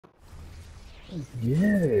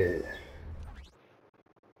Yeah.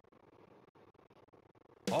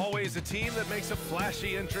 Always a team that makes a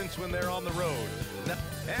flashy entrance when they're on the road.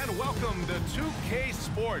 And welcome to 2K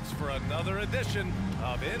Sports for another edition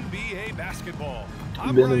of NBA basketball.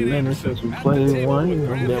 It's been a minute since we played one.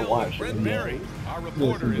 I've been watching it. Our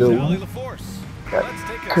reporter is Good Ali one. LaForce. Got Let's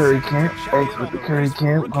take a Curry second Camp, to check X in with on the the Curry race for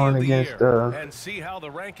Camp Rookie going of the against Year and see how the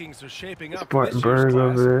rankings are shaping up for this year's Spartanburg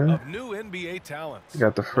class over there. of new NBA talents.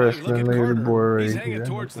 Got the Well, you look freshman at Carter, leaderboard he's right hanging here.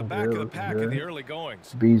 towards the back of the pack in the early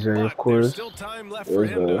goings. BJ, of But course. there's still time left for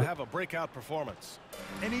him to have a breakout performance.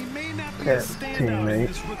 And he may not be a Cat's standout in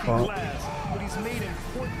this rookie teammate. class, but he's made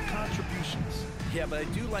important contributions. Yeah, but I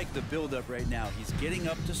do like the build-up right now. He's getting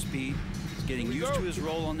up to speed. He's getting used to his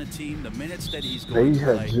role on the team. The minutes that he's going They to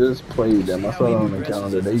have play. just played them. I saw it on the progresses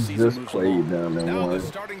calendar. as the They season just moves played along. them and Now won. the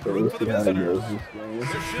starting So group we'll for see the how it visitors. goes this game.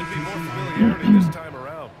 There should be more familiarity this time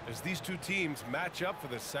around as these two teams match up for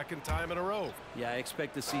the second time in a row. Yeah, I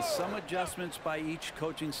expect to see some adjustments by each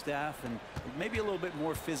coaching staff and maybe a little bit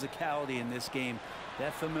more physicality in this game.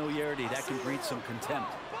 That familiarity, that can breed some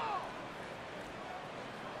contempt.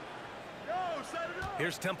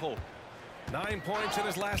 Here's Temple. 9 points in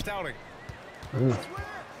his last outing.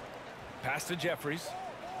 Pass to Jeffries.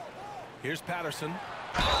 Here's Patterson.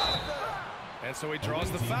 And so he draws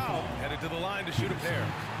the foul, headed to the line to shoot a pair.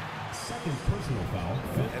 Second personal foul.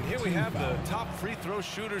 And here we have the top free throw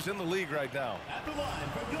shooters in the league right now. At the line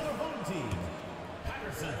for your home team,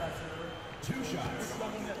 Patterson. 2 shots.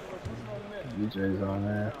 BJ's on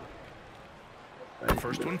there.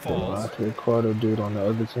 First one falls. Devontae Carter dude on the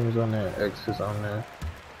other team's on there. X is on there.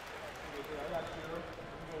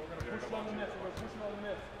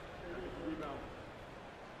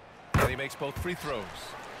 And he makes both free throws.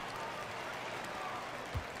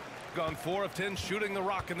 Gone 4 of 10 shooting the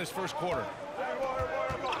rock in this first quarter.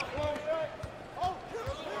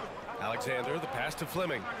 Alexander, the pass to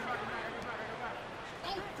Fleming.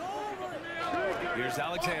 Here's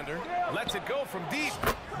Alexander. Lets it go from deep.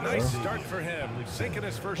 Nice start for him. Sinking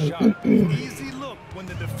his first shot. Easy look when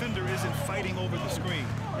the defender isn't fighting over the screen.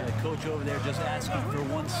 And the coach over there just asking for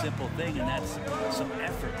one simple thing, and that's some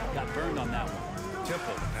effort. Got burned on that one.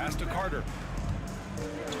 Temple, pass to Carter.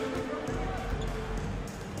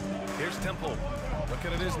 Here's Temple.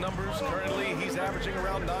 Looking at his numbers, currently he's averaging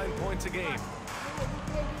around 9 points a game.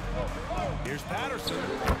 Here's Patterson.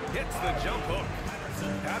 Hits the jump hook.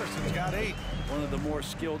 Patterson's got 8. One of the more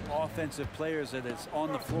skilled offensive players that is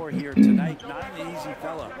on the floor here tonight. Not an easy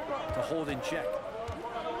fella to hold in check.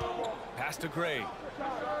 Pass to Gray.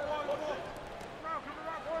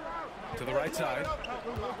 To the right side.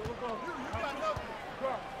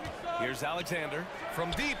 Here's Alexander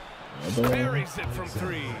from deep. Buries it from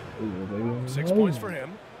 3. 6 points for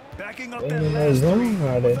him. Backing up that last 3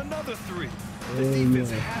 with another 3. The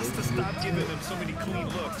defense has to stop giving them so many clean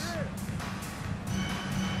looks.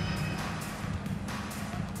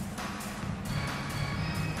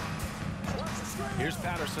 Here's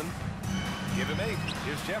Patterson. Give him 8.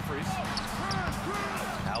 Here's Jeffries.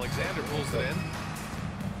 Alexander pulls it in.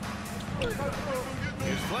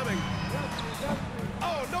 Here's Fleming.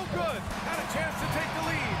 Oh, no good. Had a chance to take the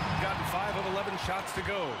lead. Gotten 5 of 11 shots to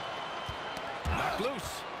go. Knocked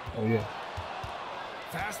loose. Oh, yeah.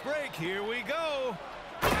 Fast break. Here we go.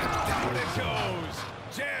 And down it goes.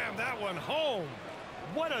 Jam that one home.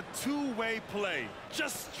 What a two-way play.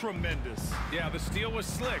 Just tremendous. Yeah, the steal was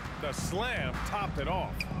slick. The slam topped it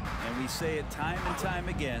off. And we say it time and time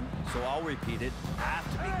again, so I'll repeat it. Have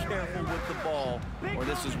to be careful with the ball, or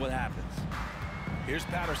this is what happens. Here's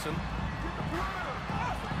Patterson.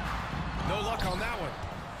 No luck on that one.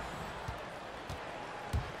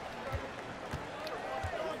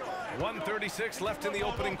 1:36 left in the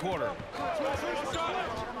opening quarter.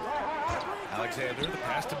 Alexander, the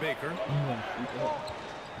pass to Baker.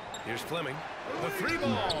 Here's Fleming. The 3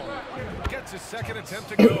 ball. Gets his second attempt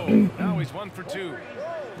to go. Now he's 1 for 2.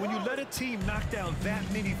 When you let a team knock down that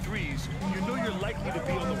many threes, you know you're likely to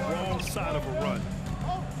be on the wrong side of a run.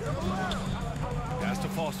 Pass to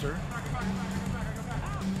Foster.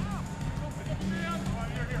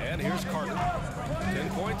 And here's Carter. 10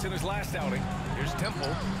 points in his last outing. Here's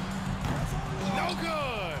Temple. No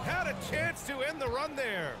good. Had a chance to end the run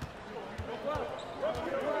there.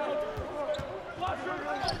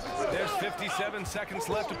 There's 57 seconds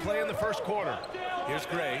left to play in the first quarter. Here's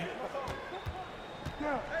Gray.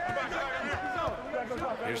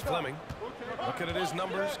 Here's Fleming. Looking at his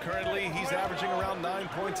numbers, currently he's averaging around 9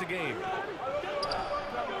 points a game.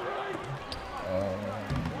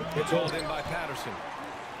 It's hauled in by Patterson.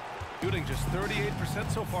 Shooting just 38%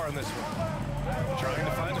 so far in this one. Trying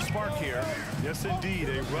to find a spark here. Yes, indeed.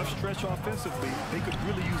 A rough stretch offensively. They could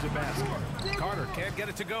really use a basket. Carter can't get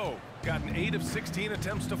it to go. Got an 8 of 16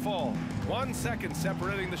 attempts to fall. 1 second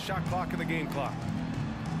separating the shot clock and the game clock.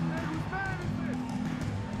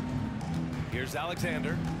 Here's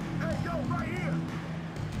Alexander. Hey, yo, right here.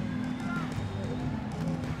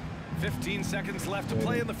 15 seconds left to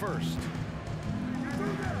play in the first.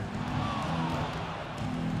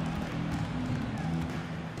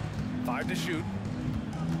 5 to shoot.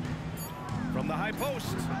 From the high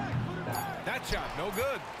post. That shot, no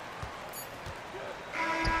good.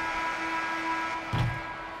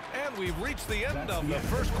 And we've reached the end of the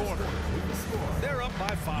first quarter. They're up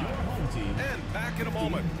by 5. And back in a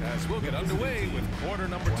moment as we'll get underway with quarter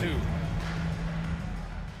number 2.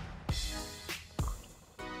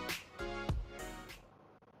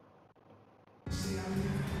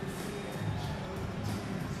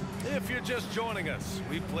 If you're just joining us,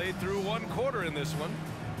 we played through 1 quarter in this one.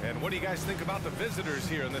 And what do you guys think about the visitors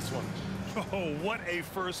here in this one? Oh, what a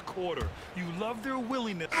first quarter. You love their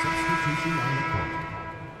willingness.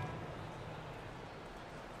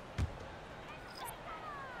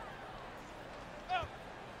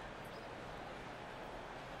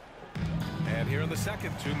 And here in the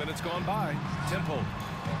second, 2 minutes gone by. Temple.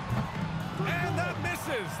 And that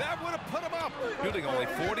misses. That would have put him up. Shooting only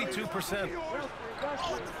 42%.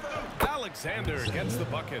 Alexander gets the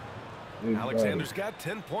bucket. Alexander's got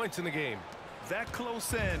 10 points in the game. That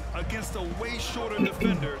close in against a way shorter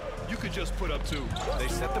defender, you could just put up 2. They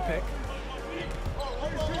set the pick.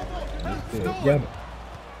 Yeah.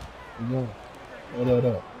 No. What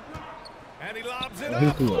up? And he lobs it He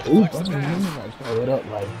up. threw it. Ooh, Deflects the pass. throw it up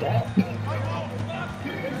like that. And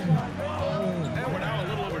we're now a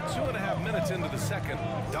little over 2.5 minutes into the second.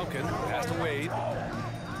 Duncan pass to Wade.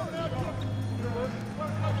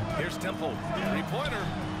 Here's Temple. 3-pointer.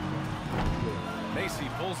 Macy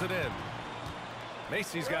pulls it in.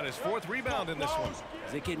 Macy's got his 4th rebound in this one.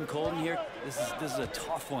 Is it getting cold in here? This is a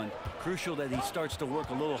tough one. Crucial that he starts to work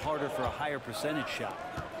a little harder for a higher percentage shot.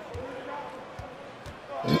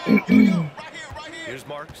 Here's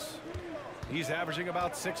Marks. He's averaging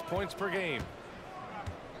about 6 points per game.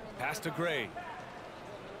 Pass to Gray.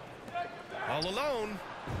 All alone.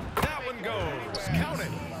 That one goes. Count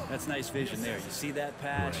it. That's nice vision there. You see that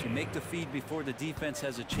pass, you make the feed before the defense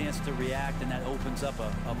has a chance to react, and that opens up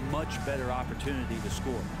a much better opportunity to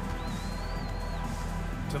score.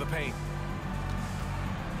 To the paint.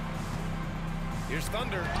 Here's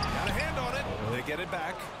Thunder. Got a hand on it. They get it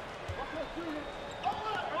back.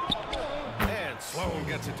 And Sloan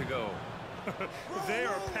gets it to go. They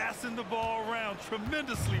are passing the ball around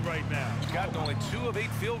tremendously right now. Gotten only 2 of 8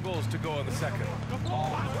 field goals to go in the second.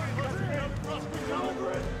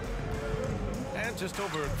 And just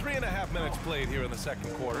over 3.5 minutes played here in the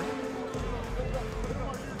second quarter.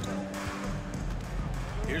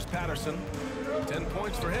 Here's Patterson. 10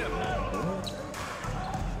 points for him.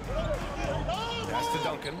 Pass to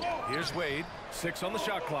Duncan. Here's Wade. 6 on the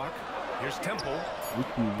shot clock. Here's Temple. The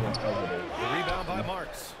rebound by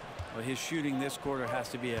Marks. Well, his shooting this quarter has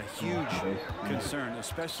to be a huge concern,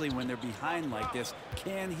 especially when they're behind like this.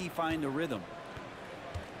 Can he find a rhythm?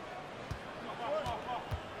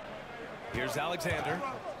 Here's Alexander.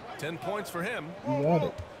 10 points for him. You got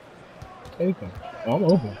it. Take him. I'm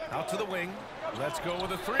open. Out to the wing. Let's go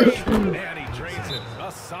with a 3. And he drains it. A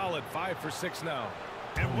solid 5 for 6 now.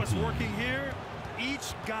 And what's working here?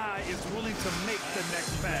 Each guy is willing to make the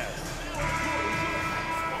next pass.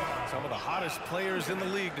 Some of the hottest players in the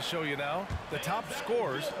league to show you now. The top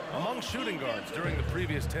scorers among shooting guards during the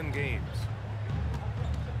previous 10 games.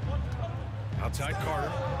 Outside Carter.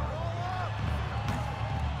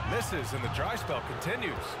 Misses and the dry spell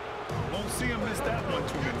continues. Won't see him miss that one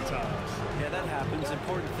too many times. Yeah, that happens.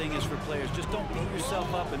 Important thing is for players, just don't beat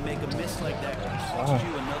yourself up and make a miss like that. Cost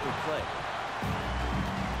you another play.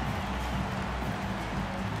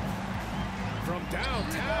 From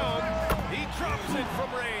downtown, he drops it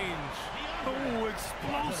from range. Oh,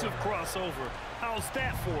 explosive crossover. How's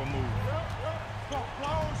that for a move?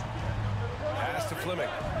 Pass to Fleming.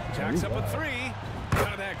 Jacks up a 3.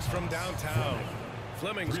 Connects from downtown.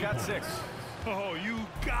 Fleming's got 6. Oh, you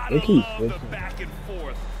gotta love the back and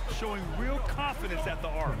forth. Showing real confidence at the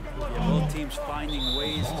arc. Yeah, both teams finding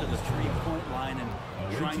ways to the 3-point line and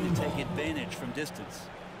trying to take advantage from distance.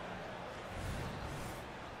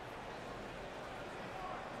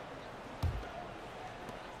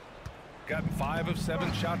 Gotten 5 of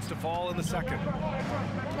 7 shots to fall in the second.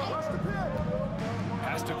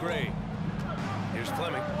 Pass to Gray. Here's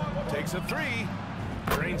Fleming. Takes a 3.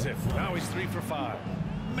 Drains it. Now he's 3 for 5.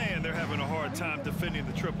 Man, they're having a hard time defending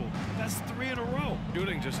the triple. That's 3 in a row.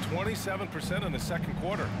 Shooting just 27% in the second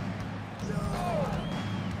quarter.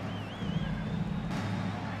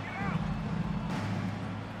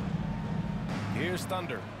 Here's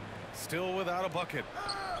Thunder. Still without a bucket.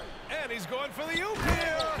 And he's going for the oop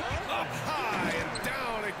here. Up high and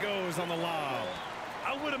down it goes on the lob.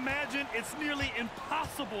 I would imagine it's nearly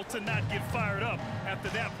impossible to not get fired up after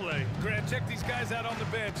that play. Grant, check these guys out on the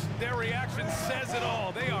bench. Their reaction says it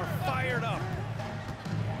all. They are fired up.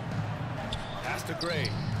 Pass to Gray.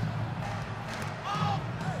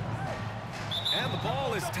 And the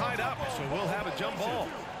ball is tied up, so we'll have a jump ball.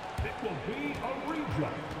 It will be a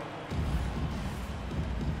rejump.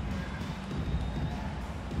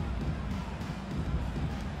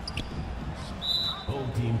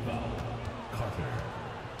 Old team foul. Carter.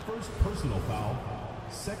 First personal foul.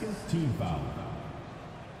 Second team foul.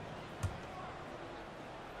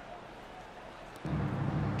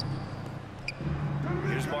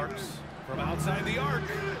 Here's Marks from outside the arc.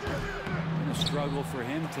 A struggle for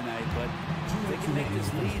him tonight, but if they can make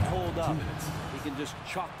this lead hold up, he can just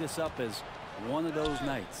chalk this up as one of those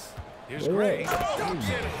nights. Here's Gray. Dumps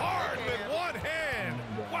it hard with one hand.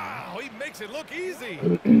 Wow, he makes it look easy.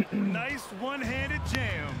 Nice one-handed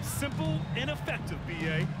jam. Simple and effective,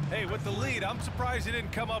 B.A. Hey, with the lead, I'm surprised he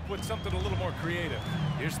didn't come up with something a little more creative.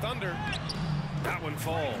 Here's Thunder. That one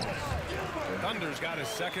falls. Thunder's got his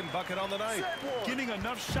second bucket on the night. Getting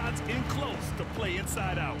enough shots in close to play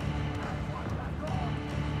inside out.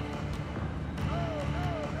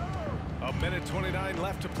 A minute 29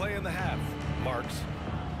 left to play in the half. Marks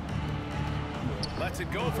lets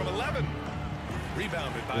it go from 11.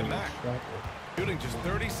 Rebounded by Mack. Shooting just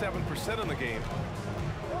 37% in the game.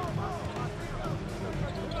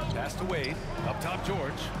 Pass to Wade. Up top,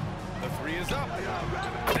 George. The three is up.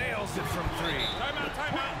 Nails it from three.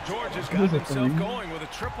 Timeout. George has got himself going with a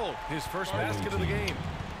triple. His first basket of the game.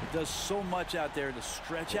 He does so much out there to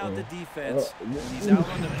stretch out the defense. He's out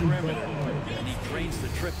on the perimeter, and he drains the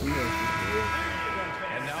triple.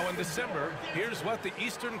 And now in December, here's what the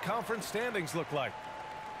Eastern Conference standings look like.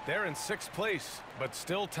 They're in 6th place, but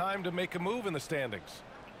still time to make a move in the standings.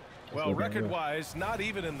 Well, record-wise, not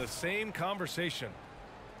even in the same conversation.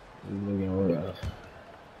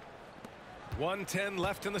 1:10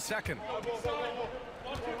 left in the second.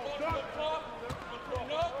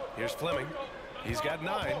 Here's Fleming. He's got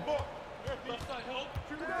 9.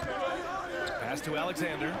 Pass to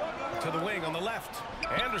Alexander. To the wing on the left.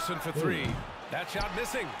 Anderson for 3. That shot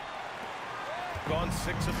missing. Gone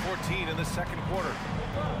 6 of 14 in the second quarter.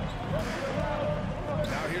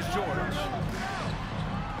 Now here's George.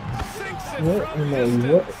 Sinks it from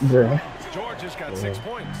distance. George has got 6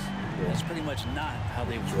 points. That's pretty much not how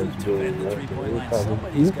they want to defend the three-point line.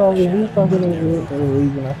 Somebody's got a shot.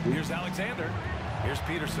 Here's Alexander. Here's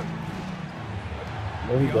Peterson.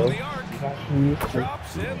 There we go.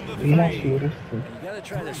 Drops in the 3. You got to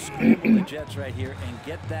try to scramble the Jets right here and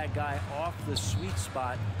get that guy off the sweet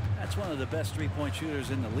spot. That's one of the best three-point shooters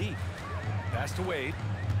in the league. Pass to Wade.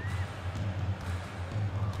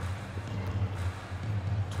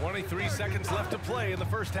 23 seconds left to play in the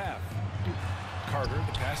first half. Carter,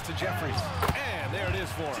 the pass to Jeffries. And there it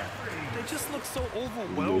is for him. They just look so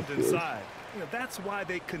overwhelmed inside. That's why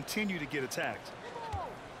they continue to get attacked.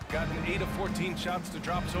 Gotten 8 of 14 shots to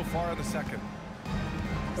drop so far in the second.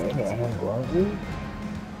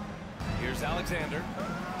 Here's Alexander.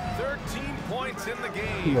 13 points in the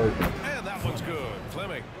game. And that one's good.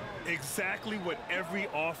 Fleming. Exactly what every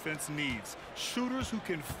offense needs. Shooters who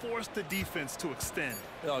can force the defense to extend.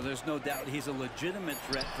 Oh, there's no doubt he's a legitimate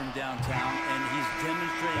threat from downtown, and he's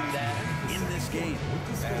demonstrating that in this game.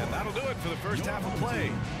 And that'll do it for the first half of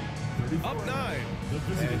play. Up 9.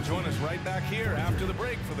 And join us right back here after the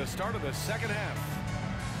break for the start of the second half.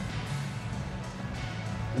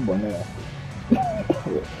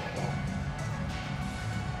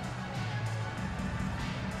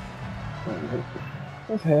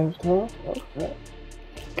 That's halftime. Okay.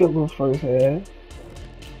 Good little first half.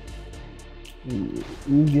 You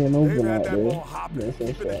getting open out there. Ball hopping,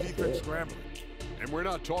 keeping the defense scrambling. And we're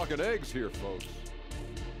not talking eggs here, folks.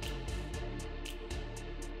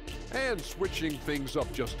 And switching things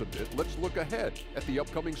up just a bit, let's look ahead at the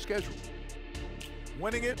upcoming schedule.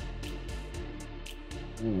 Winning it.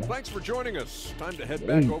 Thanks for joining us. Time to head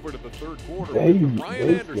back over to the third quarter with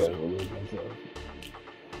Brian Anderson.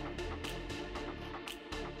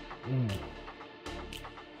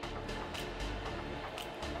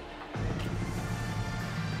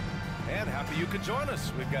 And happy you could join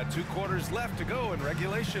us. We've got 2 quarters left to go in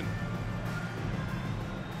regulation.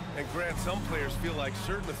 And Grant, some players feel like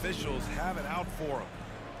certain officials have it out for them.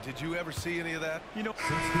 Did you ever see any of that? You know,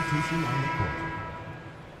 substitution on the court.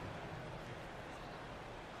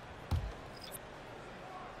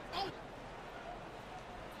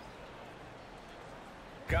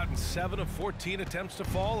 Gotten 7 of 14 attempts to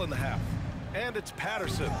fall in the half. And it's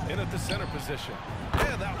Patterson in at the center position.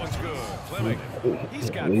 And that one's good. Fleming, he's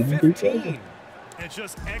got 15. And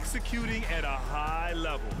just executing at a high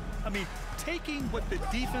level. I mean, taking what the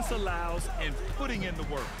defense allows and putting in the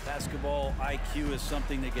work. Basketball IQ is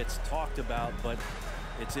something that gets talked about, but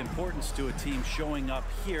its importance to a team showing up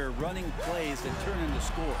here, running plays that turn into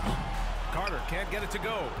scores. Carter can't get it to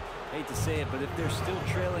go. Hate to say it, but if they're still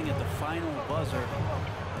trailing at the final buzzer,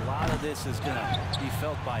 a lot of this is going to be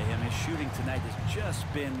felt by him. His shooting tonight has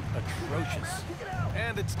just been atrocious.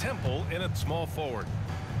 And it's Temple in at small forward.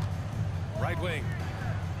 Right wing.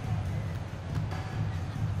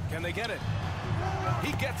 Can they get it?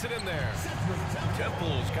 He gets it in there.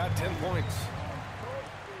 Temple's got 10 points.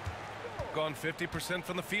 Gone 50%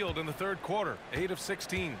 from the field in the third quarter. 8 of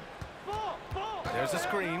 16. There's a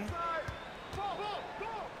screen.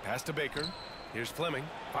 Pass to Baker. Here's Fleming.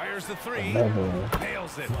 Fires the three.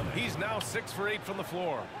 Nails it. He's now 6 for 8 from the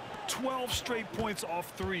floor. 12 straight points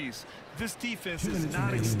off threes. This defense is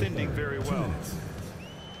not extending very well.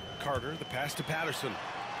 Carter, the pass to Patterson.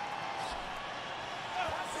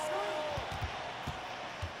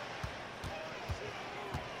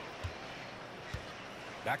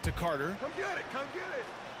 Back to Carter. Come get it, come get it.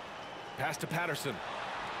 Pass to Patterson.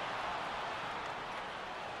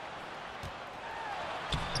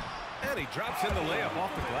 And he drops in the layup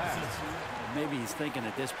off the glass. Maybe he's thinking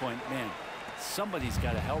at this point, man, somebody's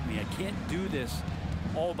got to help me. I can't do this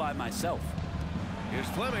all by myself. Here's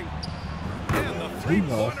Fleming. And the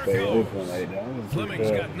three-pointer goes.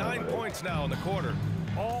 Fleming's got 9 points now in the quarter.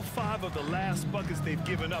 All 5 of the last buckets they've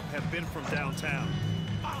given up have been from downtown.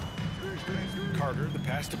 Carter, the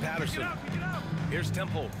pass to Patterson. Here's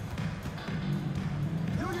Temple.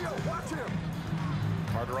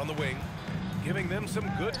 Carter on the wing, giving them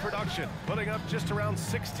some good production, putting up just around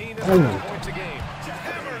 16 points a game.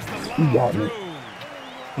 Hammers the lob through.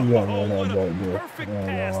 Perfect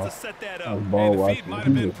pass to set that up. And the feed might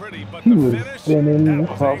have been pretty, but the finish, that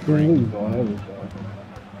was angry.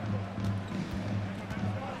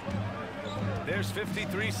 There's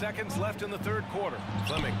 53 seconds left in the third quarter.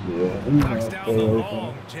 Fleming knocks down the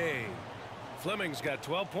long J. Fleming's got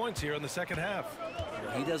 12 points here in the second half.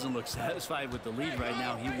 He doesn't look satisfied with the lead right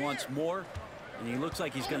now. He wants more, and he looks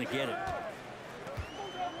like he's going to get it.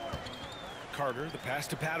 Carter, the pass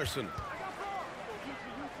to Patterson.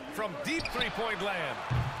 From deep three-point land.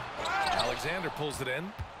 Alexander pulls it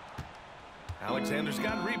in. Alexander's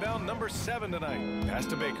got rebound number 7 tonight. Pass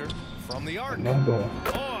to Baker from the arc.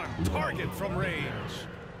 On target from range.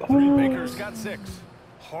 Baker's got 6.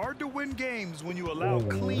 Hard to win games when you allow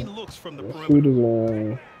clean looks from the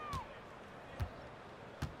perimeter.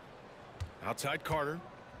 Outside Carter.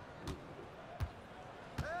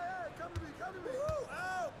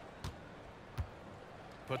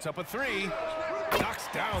 Puts up a 3. Knocks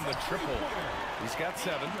down the triple. He's got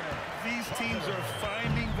 7. These teams are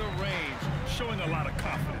finding the range, showing a lot of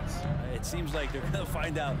confidence. It seems like they're going to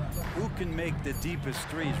find out who can make the deepest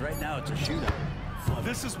threes. Right now, it's a shootout.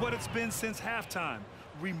 This is what it's been since halftime.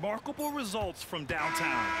 Remarkable results from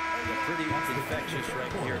downtown. They're pretty infectious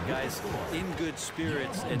right here, guys. In good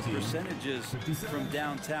spirits and percentages from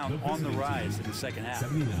downtown on the rise in the second half.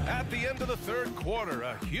 At the end of the third quarter,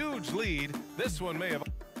 a huge lead. This one may have...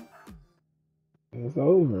 It's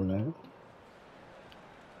over, man.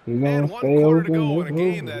 And 1 quarter to go in a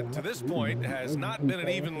game that, to this point, has not been an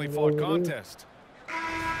evenly fought contest.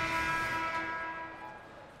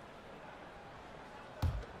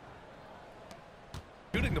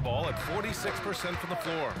 Shooting the ball at 46% from the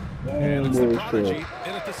floor. And it's the prodigy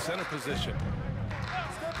in at the center position.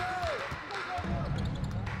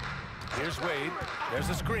 Here's Wade. There's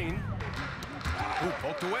a screen. Ooh,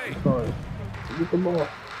 poked away. Get the ball.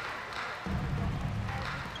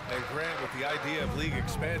 And Grant, with the idea of league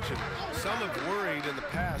expansion, some have worried in the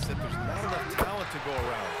past that there's not enough talent to go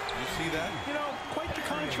around. You see that? You know, quite the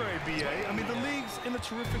contrary, B.A. I mean, the league's in a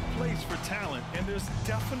terrific place for talent, and there's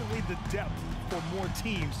definitely the depth for more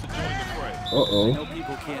teams to join the fray. I know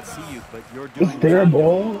people can't see you, but you're doing their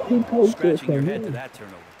ball. Scratching your head to that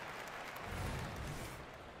turnover.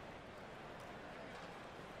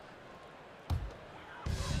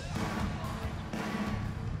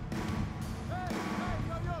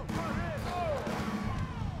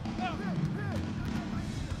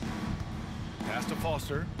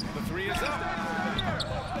 Foster, the 3 is up.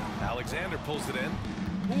 Alexander pulls it in.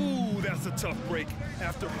 Ooh, that's a tough break.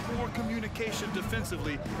 After poor communication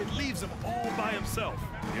defensively, it leaves him all by himself.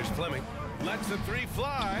 Here's Fleming. Lets the 3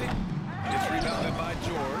 fly. It's rebounded by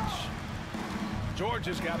George. George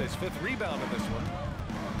has got his 5th rebound in this one.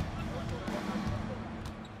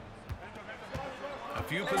 A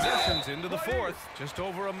few possessions into the fourth. Just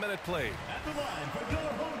over a minute played. At the line for your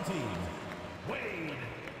home team, Wade.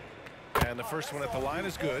 And the first one at the line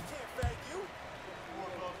is good.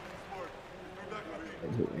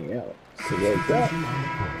 Yeah. So like that.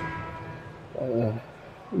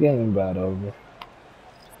 Game about over.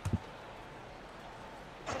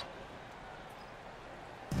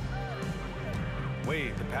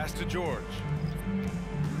 Wade, the pass to George.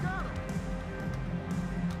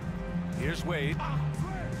 Here's Wade.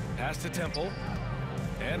 Pass to Temple.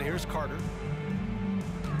 And here's Carter.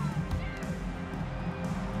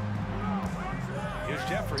 Here's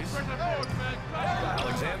Jeffries.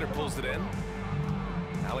 Alexander pulls it in.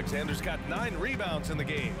 Alexander's got 9 rebounds in the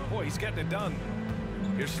game. Boy, he's getting it done.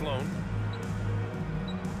 Here's Sloan.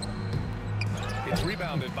 It's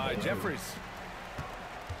rebounded by Jeffries.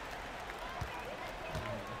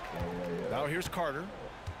 Now here's Carter.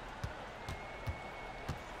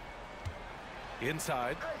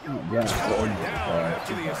 Inside. Yeah. Down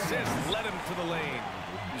after the assist. Led him to the lane.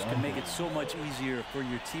 Just can make it so much easier for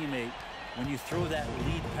your teammate when you throw that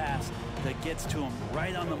lead pass that gets to him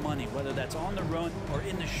right on the money, whether that's on the run or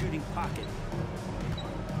in the shooting pocket.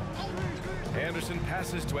 Anderson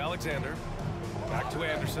passes to Alexander. Back to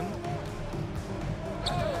Anderson.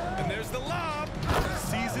 And there's the lob.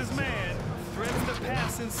 Sees his man, threads the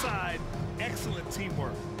pass inside. Excellent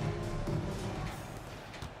teamwork.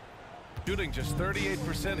 Shooting just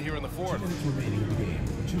 38% here in the fourth. Remaining in the game,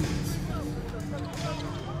 2 minutes.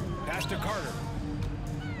 Pass to Carter.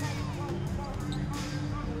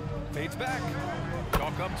 Fades back.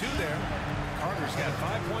 Chalk up 2 there. Carter's got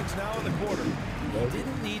 5 points now in the quarter. He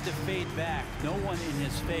didn't need to fade back. No one in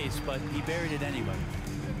his face, but he buried it anyway.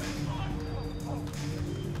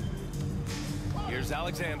 Here's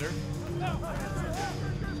Alexander.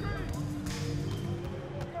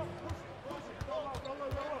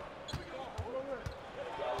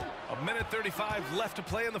 A minute 35 left to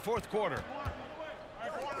play in the fourth quarter.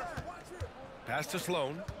 Pass to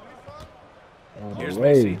Sloan. Here's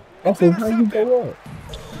Macy. Oh, how you go up?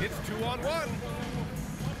 It's 2-on-1.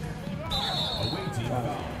 Away team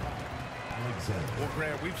foul. Alexander. Well,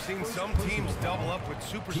 Grant, we've seen some teams double up with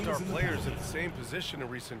superstar players at the same position in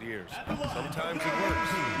recent years. Sometimes it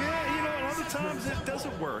works. Yeah, you know, and other times it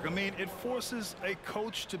doesn't work. I mean, it forces a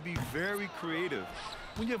coach to be very creative.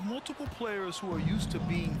 When you have multiple players who are used to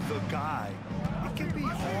being the guy, it can be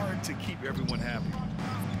hard to keep everyone happy.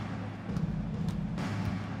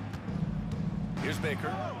 Here's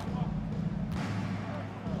Baker.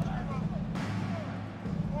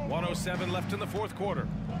 1:07 left in the fourth quarter.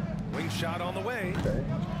 Wing shot on the way.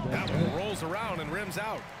 That one rolls around and rims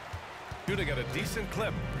out. Shooting at a decent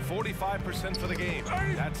clip. 45% for the game.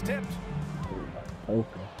 That's tipped.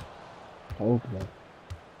 Okay.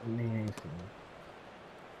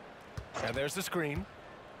 And there's the screen.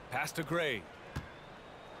 Pass to Gray.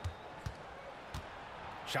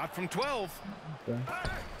 Shot from 12.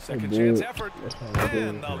 Second chance effort.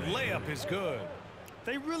 And the layup is good.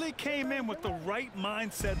 They really came in with the right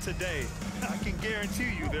mindset today. I can guarantee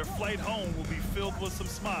you their flight home will be filled with some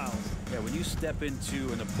smiles. Yeah, when you step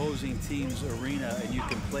into an opposing team's arena and you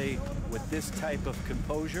can play with this type of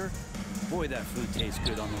composure, boy, that food tastes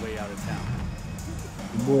good on the way out of town.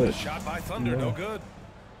 The shot by Thunder, no good.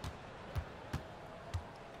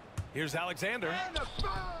 Here's Alexander.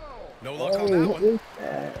 No luck on that one.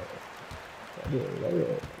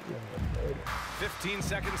 15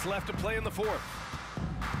 seconds left to play in the fourth.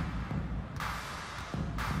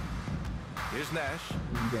 Here's Nash.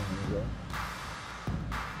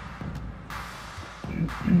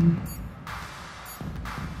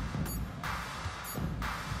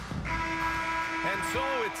 And so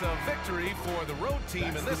it's a victory for the road team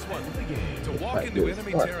in this one. To walk into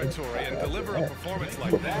enemy territory and deliver a performance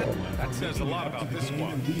like that says a lot about this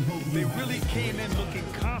squad. They really came in looking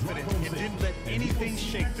confident and didn't let anything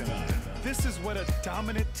shake them. This is what a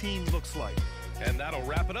dominant team looks like. And that'll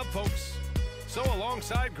wrap it up, folks. So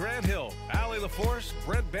alongside Grant Hill, Allie LaForce,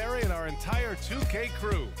 Brent Barry, and our entire 2K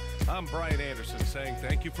crew, I'm Brian Anderson saying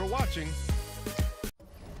thank you for watching.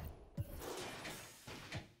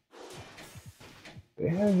 They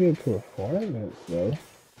had good performance though.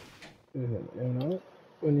 You know,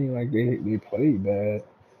 when you like they played bad.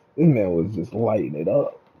 This man was just lighting it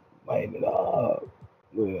up.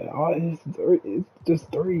 Yeah, all his it's just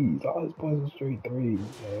threes. All his points were straight threes,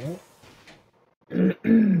 man.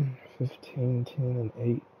 15, 10, and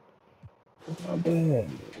 8. It's not bad.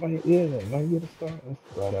 Might get a start. Let's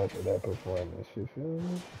start after that performance. You feel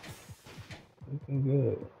me? Looking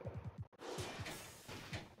good.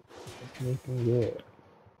 It's looking good.